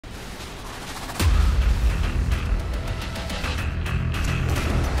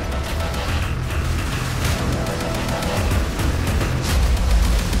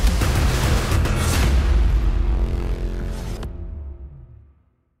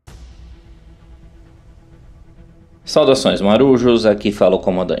Saudações marujos, aqui fala o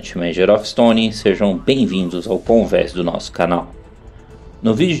Comandante Menger of Stone, sejam bem-vindos ao convés do nosso canal.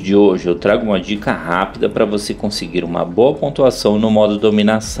 No vídeo de hoje eu trago uma dica rápida para você conseguir uma boa pontuação no modo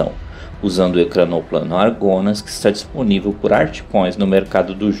Dominação, usando o ecranoplano Argonas que está disponível por ARTSTORM no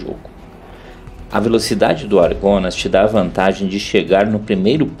mercado do jogo. A velocidade do Argonas te dá a vantagem de chegar no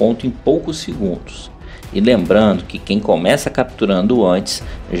primeiro ponto em poucos segundos. E lembrando que quem começa capturando antes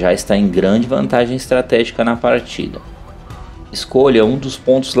já está em grande vantagem estratégica na partida. Escolha um dos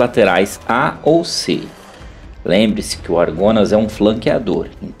pontos laterais A ou C. Lembre-se que o Argonas é um flanqueador,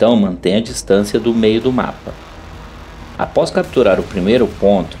 então mantenha a distância do meio do mapa. Após capturar o primeiro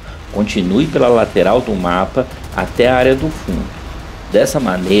ponto, continue pela lateral do mapa até a área do fundo. Dessa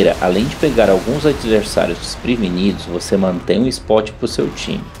maneira, além de pegar alguns adversários desprevenidos, você mantém um spot para o seu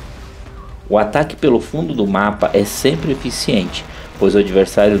time. O ataque pelo fundo do mapa é sempre eficiente, pois o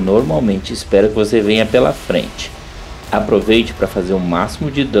adversário normalmente espera que você venha pela frente. Aproveite para fazer o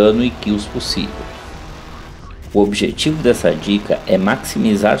máximo de dano e kills possível. O objetivo dessa dica é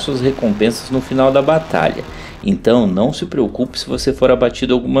maximizar suas recompensas no final da batalha, então não se preocupe se você for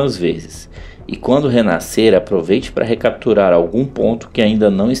abatido algumas vezes. E quando renascer, aproveite para recapturar algum ponto que ainda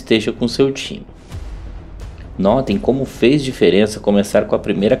não esteja com seu time. Notem como fez diferença começar com a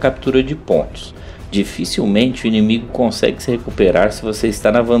primeira captura de pontos. Dificilmente o inimigo consegue se recuperar se você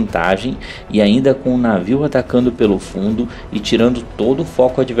está na vantagem e ainda com o navio atacando pelo fundo e tirando todo o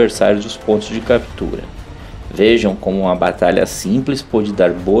foco adversário dos pontos de captura. Vejam como uma batalha simples pode dar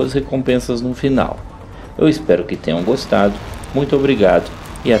boas recompensas no final. Eu espero que tenham gostado, muito obrigado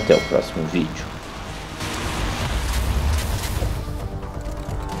e até o próximo vídeo.